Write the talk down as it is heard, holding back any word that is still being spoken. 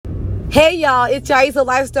Hey y'all, it's Yaisa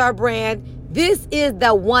Lifestyle Brand. This is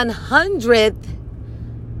the 100th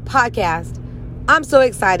podcast. I'm so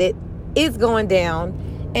excited. It's going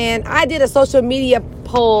down. And I did a social media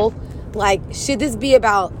poll, like, should this be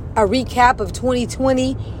about a recap of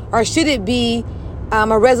 2020 or should it be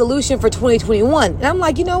a resolution for 2021? And I'm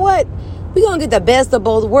like, you know what? We're going to get the best of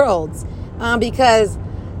both worlds because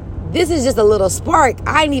this is just a little spark.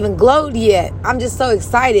 I ain't even glowed yet. I'm just so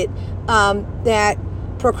excited that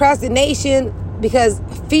procrastination, because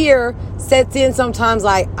fear sets in sometimes,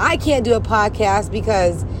 like I can't do a podcast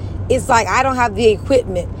because it's like I don't have the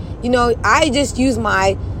equipment. You know, I just use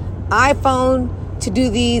my iPhone to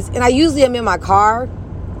do these, and I usually am in my car,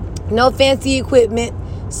 no fancy equipment.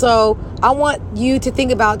 So I want you to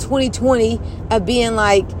think about 2020 of being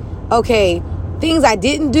like, okay, things I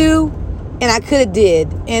didn't do and I could have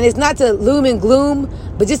did. And it's not to loom and gloom,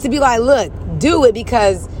 but just to be like, look, do it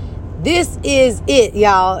because this is it,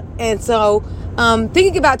 y'all. And so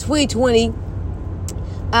thinking about 2020,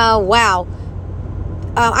 wow.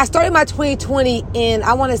 I started my 2020 in,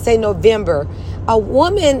 I want to say November. A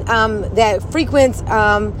woman that frequents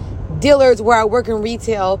dealers where I work in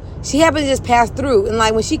retail, she happened to just pass through. And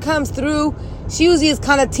like when she comes through, she usually is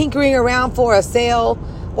kind of tinkering around for a sale,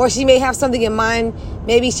 or she may have something in mind.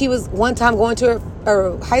 Maybe she was one time going to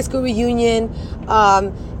her high school reunion.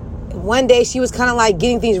 One day she was kind of like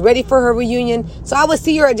getting things ready for her reunion. So I would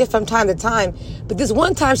see her just from time to time. But this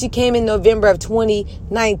one time she came in November of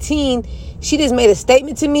 2019, she just made a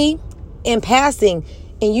statement to me in passing.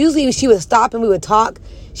 And usually she would stop and we would talk.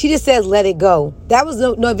 She just says, let it go. That was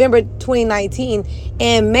November 2019.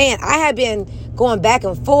 And man, I had been going back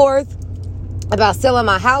and forth about selling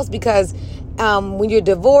my house because when you're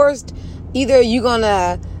divorced, either you're going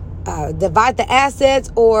to divide the assets,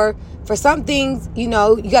 or for some things, you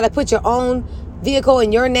know, you got to put your own vehicle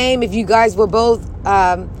in your name if you guys were both,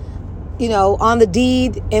 you know, on the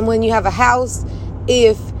deed. And when you have a house,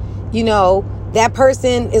 if, you know, that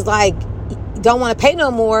person is like, don't want to pay no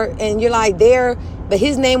more, and you're like there, but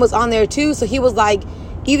his name was on there too. So he was like,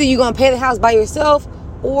 either you're going to pay the house by yourself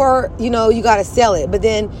or, you know, you got to sell it. But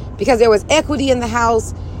then because there was equity in the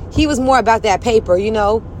house, he was more about that paper, you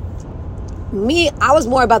know. Me, I was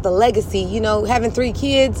more about the legacy, you know, having 3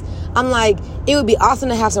 kids. I'm like, it would be awesome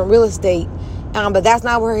to have some real estate. But that's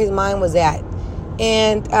not where his mind was at.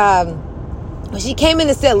 And when she came in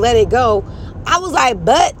and said, let it go, I was like,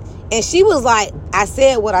 but, and she was like, I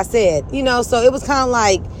said what I said, you know, so it was kind of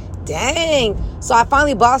like, dang. So I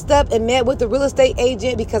finally bossed up and met with the real estate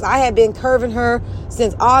agent because I had been curving her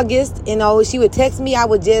since August. You know, she would text me. I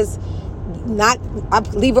would just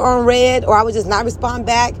I'd leave her on red, or I would just not respond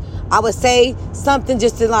back. I would say something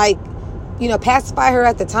just to, like, you know, pacify her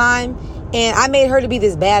at the time. And I made her to be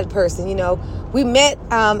this bad person, you know. We met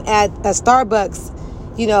at a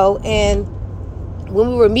Starbucks, you know, and when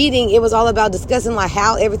we were meeting, it was all about discussing like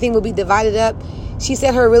how everything would be divided up. She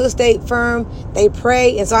said her real estate firm, they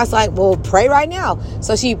pray. And so I was like, well, pray right now.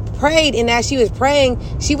 So she prayed, and as she was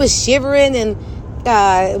praying, she was shivering, and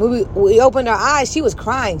when we opened our eyes, she was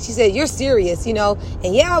crying. She said, you're serious, you know.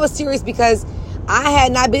 And yeah, I was serious because I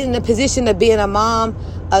had not been in a position of being a mom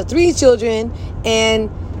of 3 children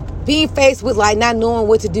and being faced with like not knowing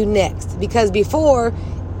what to do next. Because before,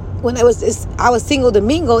 when I was single to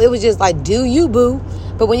mingle, it was just like, do you, boo.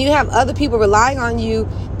 But when you have other people relying on you,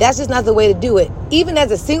 that's just not the way to do it. Even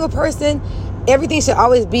as a single person, everything should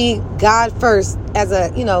always be God first as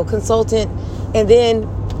a, you know, consultant. And then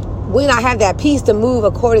when I have that peace to move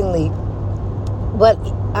accordingly. But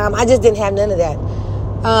I just didn't have none of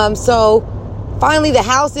that. So finally the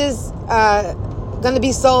house is going to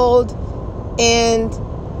be sold, and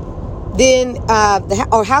then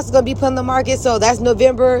our house is going to be put on the market. So that's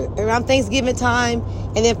November, around Thanksgiving time.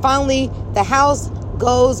 And then finally the house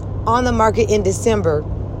goes on the market in December.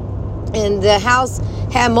 And the house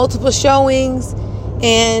had multiple showings,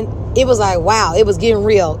 and it was like, wow, it was getting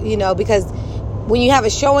real, you know, because when you have a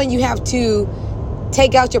showing, you have to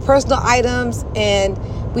take out your personal items, and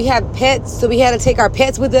we have pets, so we had to take our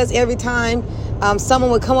pets with us every time someone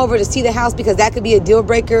would come over to see the house, because that could be a deal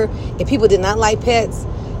breaker if people did not like pets.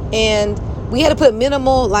 And we had to put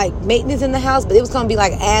minimal like maintenance in the house, but it was going to be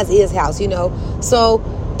like as is house, you know. So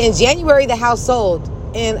in January, the house sold,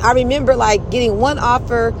 and I remember like getting one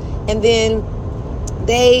offer, and then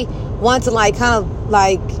they want to like kind of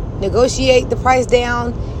like negotiate the price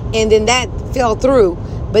down, and then that fell through.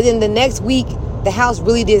 But then the next week, the house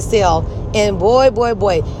really did sell, and boy,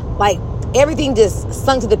 like everything just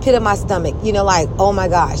sunk to the pit of my stomach, you know, like, oh my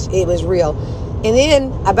gosh, it was real. And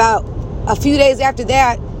then about a few days after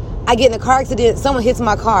that, I get in a car accident. Someone hits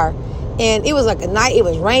my car, and it was like a night. It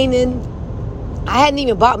was raining, I hadn't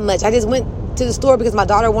even bought much. I just went to the store because my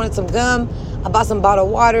daughter wanted some gum. I bought some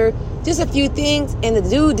bottled water, just a few things. And the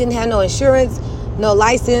dude didn't have no insurance, no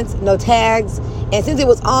license, no tags. And since it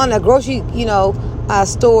was on a grocery,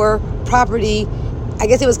 store property, I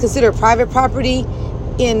guess it was considered private property.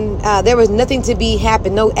 And there was nothing to be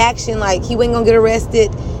happened, no action. Like, he wasn't gonna get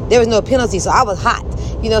arrested. There was no penalty. So I was hot,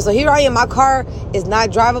 So here I am. My car is not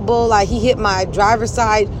drivable. Like, he hit my driver's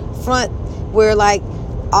side front, where like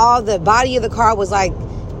all the body of the car was like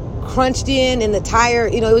crunched in, and the tire,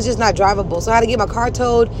 it was just not drivable. So I had to get my car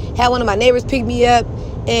towed. Had one of my neighbors pick me up,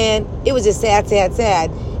 and it was just sad.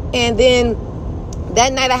 And then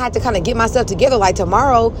that night I had to kind of get myself together. Like,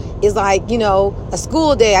 tomorrow is like, a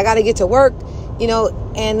school day. I got to get to work,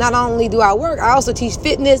 and not only do I work, I also teach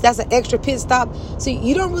fitness. That's an extra pit stop. So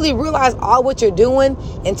you don't really realize all what you're doing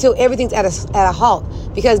until everything's at a halt.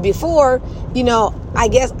 Because before, I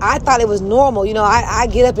guess I thought it was normal. I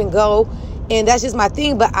get up and go, and that's just my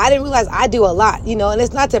thing. But I didn't realize I do a lot, and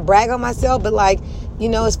it's not to brag on myself, but like,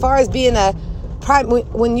 as far as being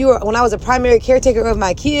when I was a primary caretaker of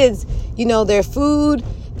my kids, their food,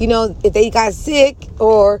 if they got sick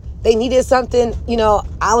or they needed something,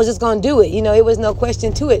 I was just going to do it. It was no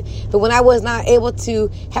question to it. But when I was not able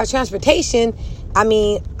to have transportation,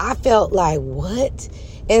 I felt like, what?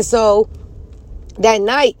 And so that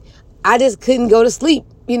night, I just couldn't go to sleep,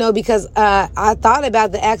 because I thought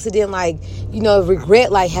about the accident, like,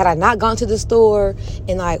 regret, like, had I not gone to the store,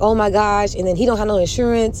 and like, oh my gosh, and then he don't have no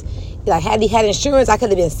insurance. Like, had he had insurance, I could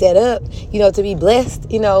have been set up, to be blessed,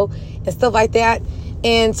 and stuff like that.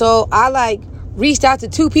 And so I like reached out to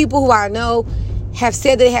two people who I know have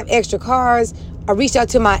said they have extra cars. I reached out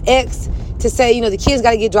to my ex to say, the kids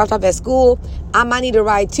got to get dropped off at school. I might need a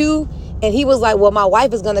ride too. And he was like, well, my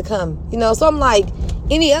wife is going to come, So I'm like,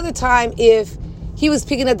 any other time, if he was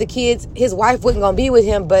picking up the kids, his wife wasn't going to be with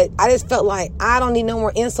him. But I just felt like I don't need no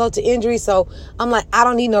more insult to injury. So I'm like, I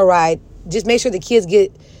don't need no ride. Just make sure the kids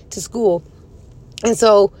get to school. And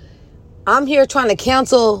so I'm here trying to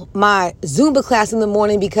cancel my Zumba class in the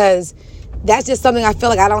morning, because that's just something I feel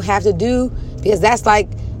like I don't have to do, because that's like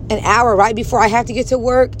an hour right before I have to get to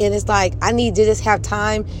work. And it's like, I need to just have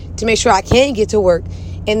time to make sure I can get to work.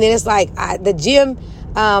 And then it's like the gym,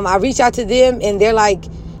 I reach out to them and they're like,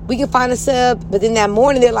 we can find a sub. But then that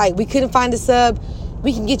morning they're like, we couldn't find a sub.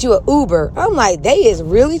 We can get you an Uber. I'm like, they is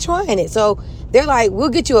really trying it. So they're like, we'll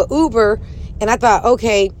get you an Uber. And I thought,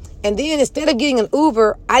 okay. And then instead of getting an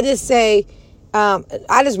Uber, I just say,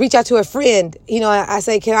 I just reach out to a friend. I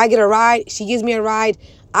say, can I get a ride? She gives me a ride.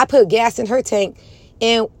 I put gas in her tank.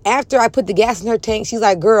 And after I put the gas in her tank, she's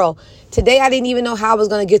like, girl, today I didn't even know how I was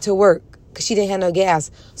going to get to work, because she didn't have no gas.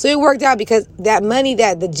 So it worked out, because that money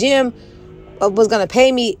that the gym was going to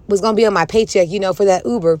pay me was going to be on my paycheck, for that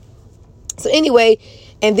Uber. So anyway,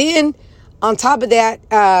 and then on top of that,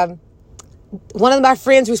 one of my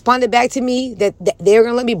friends responded back to me that they were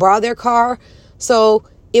going to let me borrow their car. So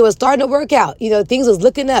it was starting to work out. Things was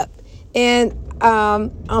looking up. And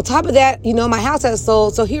on top of that, my house has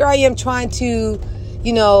sold. So here I am trying to,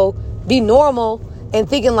 be normal and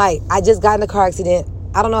thinking like, I just got in a car accident.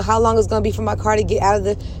 I don't know how long it's going to be for my car to get out of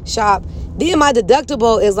the shop. Then my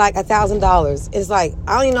deductible is like $1,000. It's like,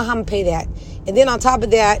 I don't even know how I'm going to pay that. And then on top of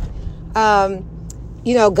that,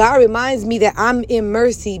 God reminds me that I'm in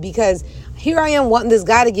mercy, because here I am wanting this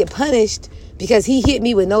guy to get punished because he hit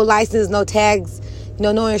me with no license, no tags,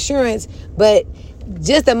 no insurance. But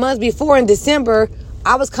just a month before, in December,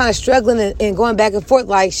 I was kind of struggling and going back and forth,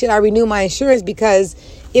 like, should I renew my insurance, because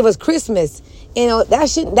it was Christmas. That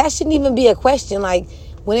shouldn't even be a question. Like,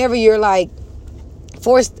 whenever you're like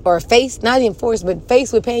forced or faced, not even forced, but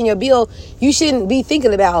faced with paying your bill, you shouldn't be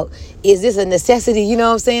thinking about, is this a necessity,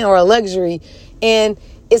 or a luxury? And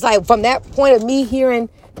it's like, from that point of me hearing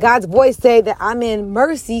God's voice say that I'm in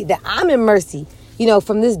mercy,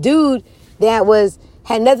 from this dude that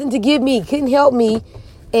had nothing to give me, couldn't help me.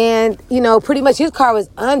 And, pretty much his car was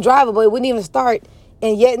undrivable. It wouldn't even start.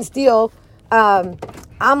 And yet and still,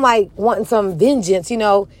 I'm like wanting some vengeance,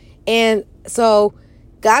 And so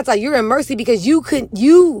God's like, you're in mercy, because you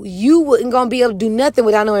wouldn't gonna be able to do nothing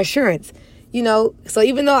without no insurance, So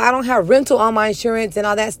even though I don't have rental on my insurance and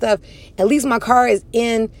all that stuff, at least my car is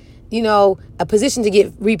in, a position to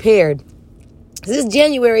get repaired. This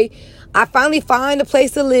January, I finally find a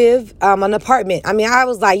place to live, an apartment. I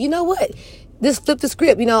was like, you know what? Just flip the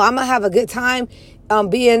script. I'm going to have a good time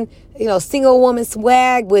being, single woman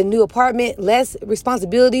swag with new apartment, less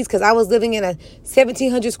responsibilities, because I was living in a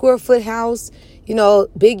 1,700 square foot house,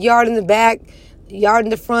 big yard in the back, yard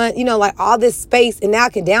in the front, like all this space. And now I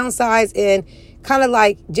can downsize and kind of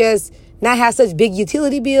like just not have such big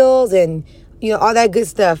utility bills and, all that good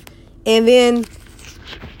stuff. And then,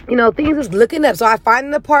 things is looking up. So I find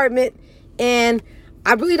an apartment, and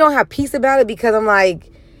I really don't have peace about it because I'm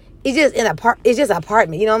like, it's just an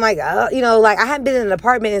apartment. I'm like, like I haven't been in an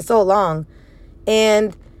apartment in so long.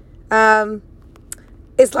 And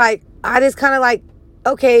it's like, I just kind of like,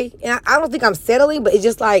 okay. And I don't think I'm settling, but it's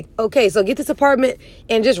just like, okay, so get this apartment,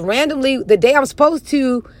 and just randomly, the day I'm supposed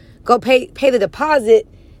to go pay the deposit,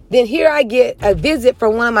 then here I get a visit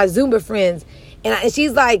from one of my Zumba friends. And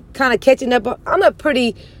she's like kind of catching up. I'm a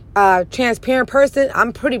pretty transparent person.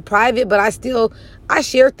 I'm pretty private, but I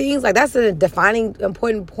share things. Like, that's a defining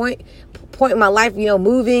important point in my life,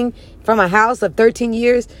 moving from a house of 13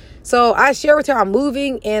 years. So I share with her I'm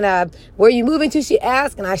moving, and where are you moving to, she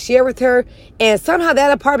asked, and I share with her. And somehow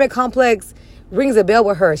that apartment complex rings a bell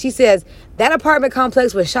with her. She says, that apartment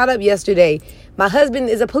complex was shot up yesterday. My husband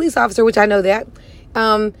is a police officer, which I know that.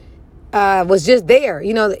 Was just there.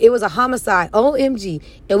 It was a homicide. OMG.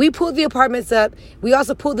 And we pulled the apartments up. We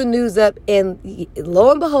also pulled the news up. And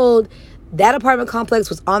lo and behold, that apartment complex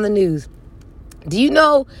was on the news. Do you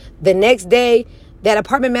know the next day that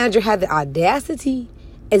apartment manager had the audacity,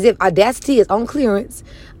 as if Audacity is on clearance,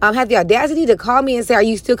 had the audacity to call me and say, are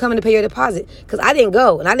you still coming to pay your deposit? Because I didn't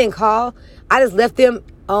go and I didn't call. I just left them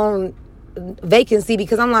on vacancy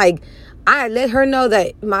because I'm like, I let her know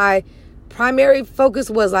that my primary focus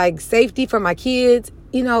was like safety for my kids,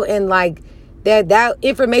 and like that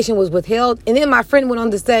information was withheld. And then my friend went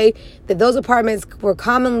on to say that those apartments were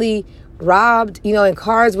commonly robbed, and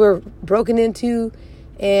cars were broken into,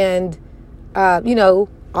 and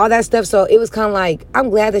all that stuff. So it was kind of like, I'm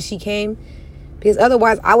glad that she came, because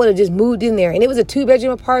otherwise I would have just moved in there. And it was a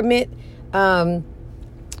 2-bedroom apartment,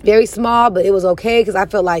 very small, but it was okay because I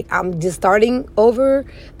felt like I'm just starting over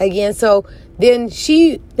again. So then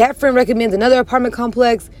that friend recommends another apartment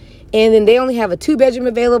complex, and then they only have a 2-bedroom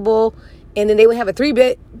available, and then they would have a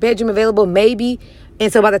 3-bedroom available maybe.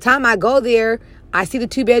 And so by the time I go there, I see the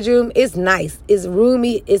 2-bedroom. It's nice. It's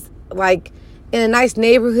roomy. It's like in a nice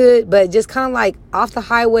neighborhood, but just kind of like off the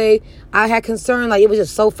highway. I had concern, like it was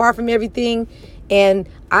just so far from everything. And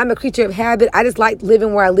I'm a creature of habit. I just liked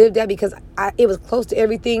living where I lived at because it was close to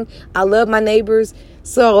everything. I love my neighbors.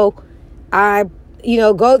 So I,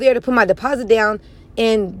 go there to put my deposit down,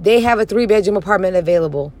 and they have a 3-bedroom apartment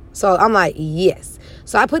available. So I'm like, yes.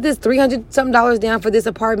 So I put this $300-something down for this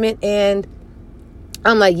apartment, and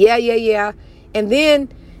I'm like, yeah. And then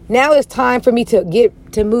now it's time for me to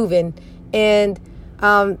get to moving. And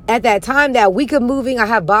at that time, that week of moving, I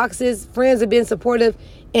have boxes. Friends have been supportive.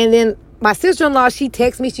 And then my sister-in-law, she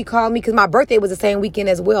texted me, she called me because my birthday was the same weekend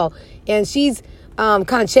as well. And she's kind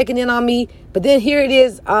of checking in on me. But then here it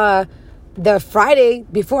is the Friday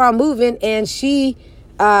before I'm moving, and she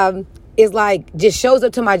is like, just shows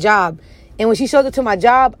up to my job. And when she shows up to my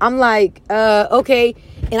job, I'm like, okay.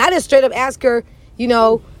 And I just straight up ask her, it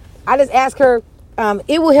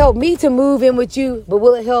will help me to move in with you, but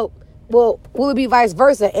will it be vice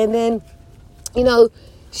versa? And then,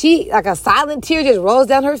 she, like a silent tear just rolls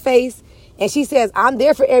down her face, and she says, I'm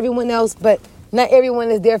there for everyone else, but not everyone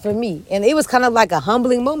is there for me. And it was kind of like a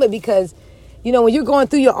humbling moment because, when you're going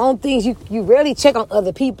through your own things, you rarely check on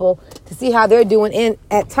other people to see how they're doing. And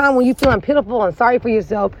at time when you feeling pitiful and sorry for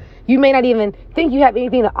yourself, you may not even think you have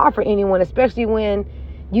anything to offer anyone, especially when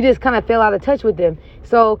you just kind of fell out of touch with them.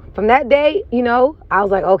 So from that day, I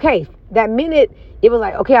was like, okay, that minute it was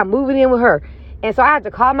like, okay, I'm moving in with her. And so I had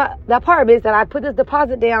to call the apartments, and I put this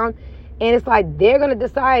deposit down, and it's like they're going to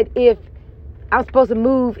decide if I'm supposed to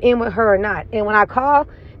move in with her or not. And when I called,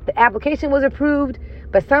 the application was approved,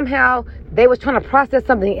 but somehow they was trying to process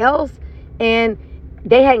something else, and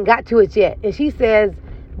they hadn't got to it yet. And she says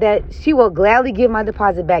that she will gladly give my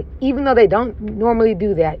deposit back, even though they don't normally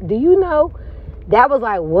do that. Do you know? That was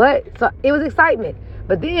like, what? So it was excitement.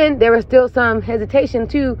 But then there was still some hesitation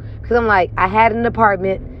too, because I'm like, I had an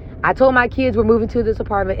apartment. I told my kids we're moving to this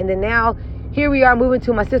apartment. And then now here we are moving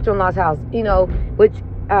to my sister-in-law's house, which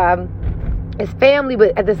is family,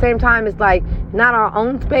 but at the same time, it's like not our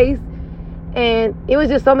own space. And it was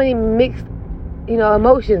just so many mixed,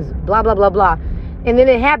 emotions, blah, blah, blah, blah. And then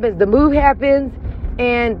it happens. The move happens.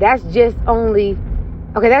 And that's just only,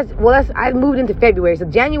 I moved into February. So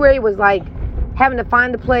January was like having to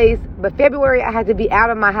find a place. But February, I had to be out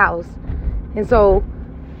of my house. And so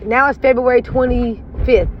now it's February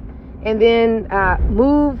 25th. And then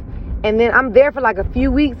move. And then I'm there for like a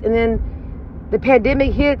few weeks. And then the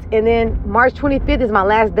pandemic hits. And then March 25th is my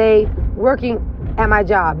last day working at my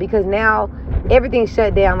job. Because now everything's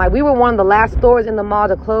shut down. Like, we were one of the last stores in the mall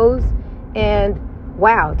to close. And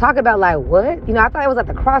wow, talk about like what? I thought it was like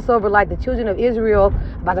the crossover, like the children of Israel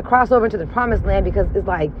about to cross over into the promised land, because it's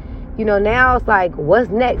like, now it's like, what's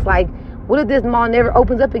next? Like, what if this mall never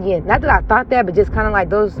opens up again? Not that I thought that, but just kind of like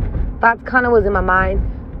those thoughts kind of was in my mind.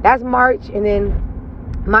 That's March, and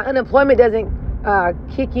then my unemployment doesn't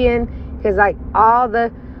kick in because like all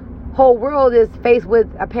the whole world is faced with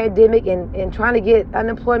a pandemic and trying to get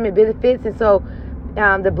unemployment benefits. And so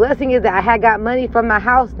the blessing is that I had got money from my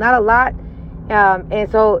house, not a lot. And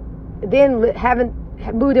so then having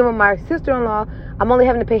moved in with my sister-in-law, I'm only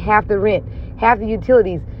having to pay half the rent, half the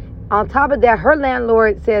utilities. On top of that, her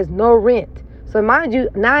landlord says no rent. So mind you,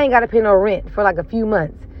 now I ain't got to pay no rent for like a few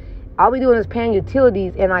months. All we doing is paying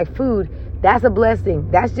utilities and like food. That's a blessing.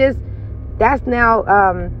 That's now,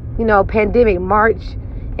 pandemic, March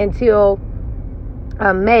until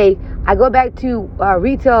May. I go back to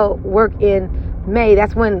retail work in May.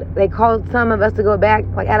 That's when they called some of us to go back.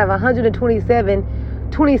 Like out of 127,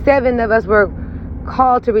 27 of us were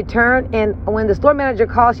called to return. And when the store manager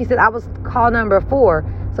called, she said I was call number 4.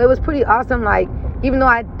 So it was pretty awesome. Like, even though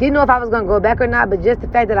I didn't know if I was going to go back or not, but just the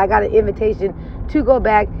fact that I got an invitation to go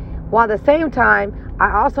back. While at the same time,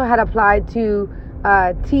 I also had applied to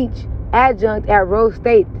teach adjunct at Rose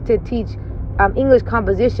State to teach English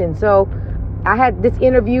composition. So I had this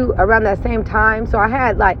interview around that same time. So I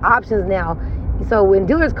had like options now. So when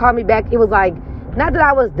dealers called me back, it was like, not that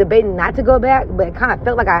I was debating not to go back, but it kind of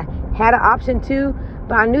felt like I had an option too.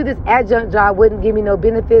 But I knew this adjunct job wouldn't give me no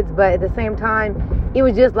benefits. But at the same time, it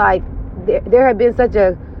was just like there had been such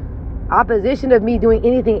a opposition of me doing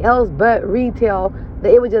anything else but retail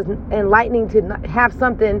that it was just enlightening to have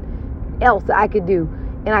something else that I could do.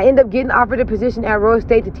 And I ended up getting offered a position at Rose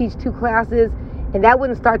State to teach 2 classes, and that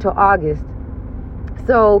wouldn't start till August.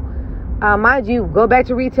 So, mind you, go back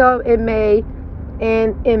to retail in May,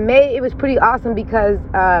 and in May it was pretty awesome because,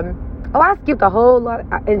 I skipped a whole lot.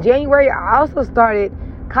 In January, I also started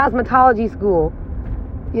cosmetology school,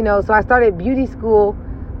 so I started beauty school,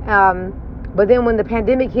 but then when the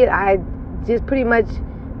pandemic hit, I just pretty much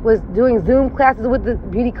was doing Zoom classes with the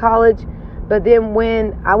beauty college. But then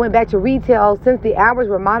when I went back to retail, since the hours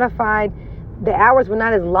were modified, the hours were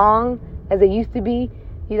not as long as they used to be.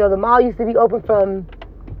 The mall used to be open from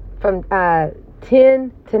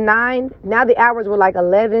 10 to 9. Now the hours were like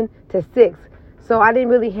 11 to 6. So I didn't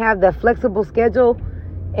really have the flexible schedule.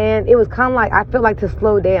 And it was kind of like, I felt like to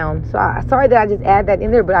slow down. So sorry that I just add that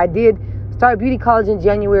in there, but I did start beauty college in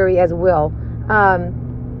January as well.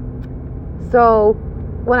 So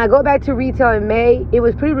when I go back to retail in May, it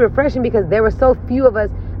was pretty refreshing because there were so few of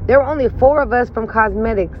us. There were only 4 of us from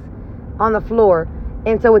cosmetics on the floor.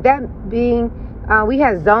 And so with that being, we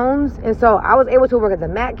had zones. And so I was able to work at the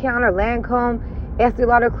MAC counter, Lancome, Estee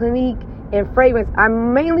Lauder Clinique, and fragrance. I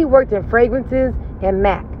mainly worked in fragrances and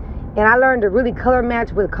MAC. And I learned to really color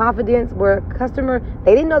match with confidence where a customer,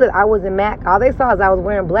 they didn't know that I was in MAC. All they saw is I was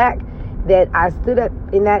wearing black, that I stood up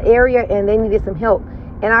in that area and they needed some help.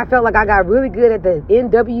 And I felt like I got really good at the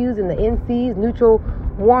NWs and the NCs, neutral,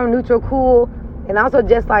 warm, neutral, cool. And also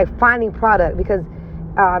just like finding product because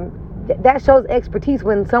that shows expertise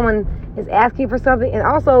when someone is asking for something. And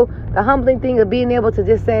also the humbling thing of being able to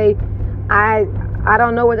just say, I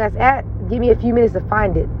don't know where that's at. Give me a few minutes to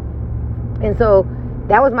find it. And so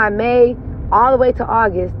that was my May all the way to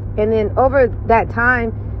August. And then over that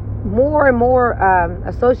time, more and more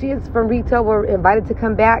associates from retail were invited to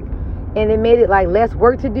come back. And it made it like less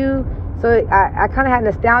work to do. So I kind of had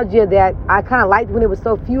nostalgia that I kind of liked when it was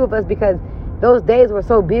so few of us because those days were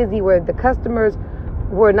so busy where the customers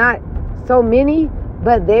were not so many,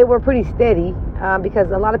 but they were pretty steady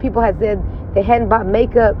because a lot of people had said they hadn't bought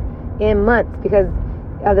makeup in months because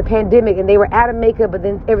of the pandemic and they were out of makeup, but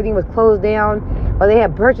then everything was closed down, or they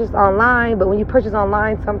had purchased online. But when you purchase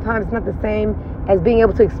online, sometimes it's not the same as being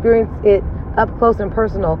able to experience it up close and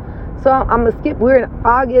personal. So I'm going to skip. We're in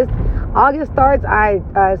August. August starts. I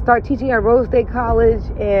start teaching at Rose State College,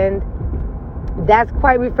 and that's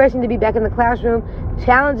quite refreshing to be back in the classroom.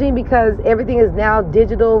 Challenging because everything is now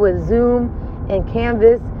digital with Zoom and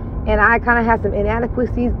Canvas, and I kind of had some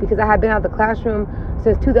inadequacies because I had been out of the classroom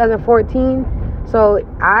since 2014. So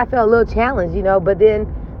I felt a little challenged, But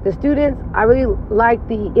then the students, I really like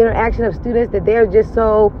the interaction of students that they're just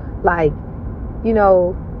so like,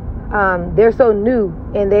 they're so new,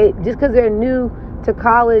 and they just because they're new to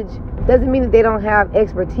college doesn't mean that they don't have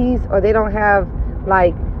expertise or they don't have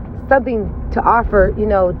like something to offer,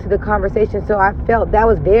 to the conversation. So I felt that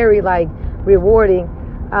was very like rewarding.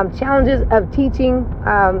 Challenges of teaching,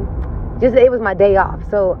 just it was my day off.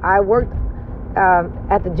 So I worked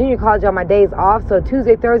at the junior college on my days off. So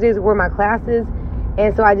Tuesday, Thursdays were my classes.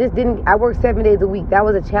 And so I worked 7 days a week. That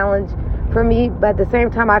was a challenge for me. But at the same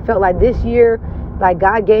time, I felt like this year, like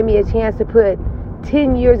God gave me a chance to put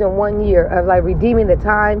 10 years in 1 year of like redeeming the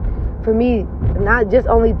time for me, not just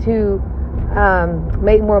only to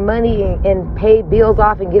make more money and pay bills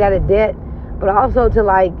off and get out of debt, but also to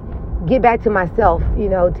like get back to myself,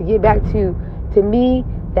 to get back to me,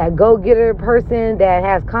 that go-getter person that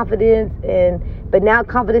has confidence, but now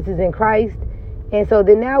confidence is in Christ. And so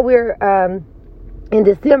then now we're in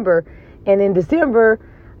December, and in December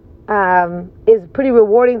is pretty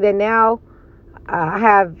rewarding that now I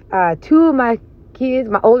have two of my kids,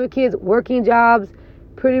 my older kids, working jobs,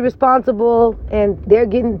 pretty responsible, and they're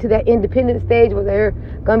getting to that independent stage where they're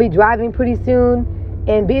going to be driving pretty soon,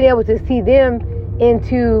 and being able to see them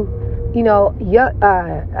into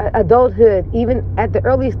adulthood, even at the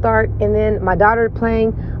early start, and then my daughter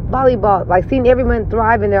playing volleyball, like seeing everyone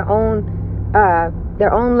thrive in their own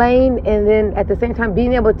lane, and then at the same time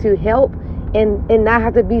being able to help and not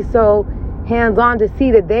have to be so hands-on, to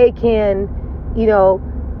see that they can,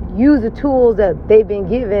 use the tools that they've been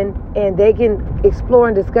given, and they can explore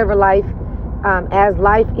and discover life as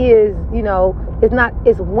life is.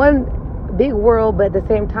 It's one big world, but at the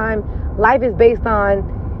same time, life is based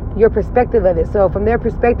on your perspective of it. So from their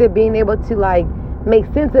perspective, being able to like make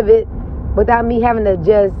sense of it without me having to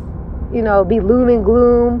just, be loom and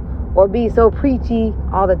gloom or be so preachy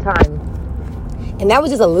all the time. And that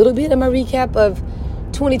was just a little bit of my recap of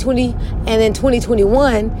 2020 and then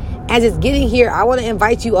 2021. As it's getting here, I want to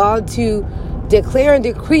invite you all to declare and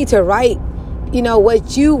decree, to write,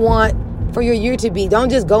 what you want for your year to be. Don't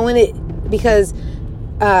just go in it because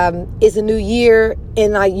it's a new year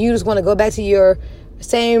and like you just want to go back to your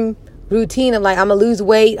same routine of like, I'm going to lose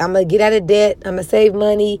weight, I'm going to get out of debt, I'm going to save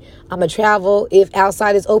money, I'm going to travel if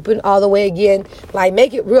outside is open all the way again. Like,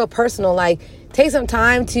 make it real personal. Like, take some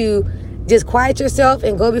time to just quiet yourself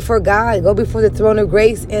and go before God, go before the throne of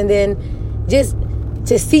grace, and then just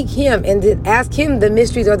to seek Him and to ask Him the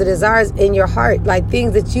mysteries or the desires in your heart, like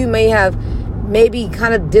things that you may have maybe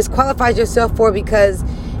kind of disqualified yourself for because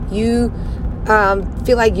you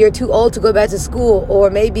feel like you're too old to go back to school, or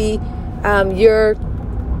maybe you're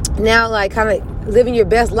now like kind of living your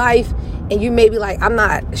best life, and you may be like, I'm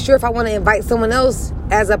not sure if I want to invite someone else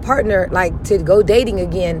as a partner, like to go dating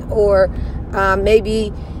again, or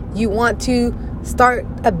maybe you want to start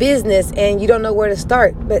a business and you don't know where to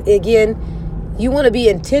start. But again, you want to be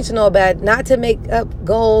intentional about not to make up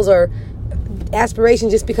goals or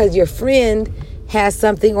aspirations just because your friend has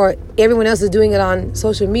something or everyone else is doing it on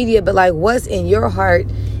social media, but like what's in your heart.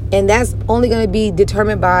 And that's only going to be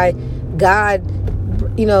determined by God,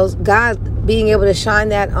 God being able to shine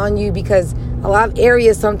that on you, because a lot of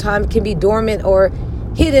areas sometimes can be dormant or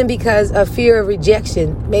hidden because of fear of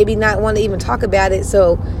rejection. Maybe not want to even talk about it,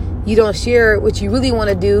 so you don't share what you really want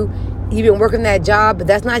to do. You've been working that job, but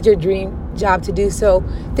that's not your dream job to do. So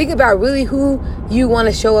think about really who you want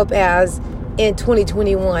to show up as in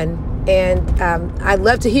 2021. And I'd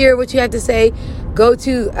love to hear what you have to say. Go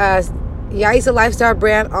to Yaisa Lifestyle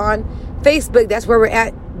Brand on Facebook. That's where we're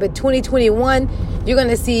at. But 2021, you're going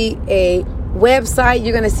to see a website.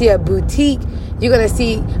 You're going to see a boutique. You're going to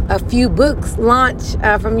see a few books launch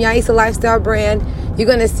from Yaisa Lifestyle Brand. You're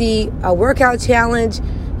going to see a workout challenge.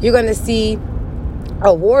 You're going to see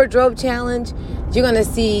a wardrobe challenge. You're going to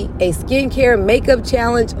see a skincare makeup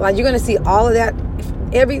challenge. Like, you're going to see all of that,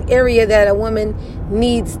 every area that a woman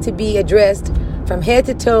needs to be addressed from head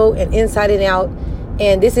to toe and inside and out.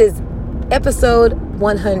 And this is episode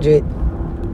 100.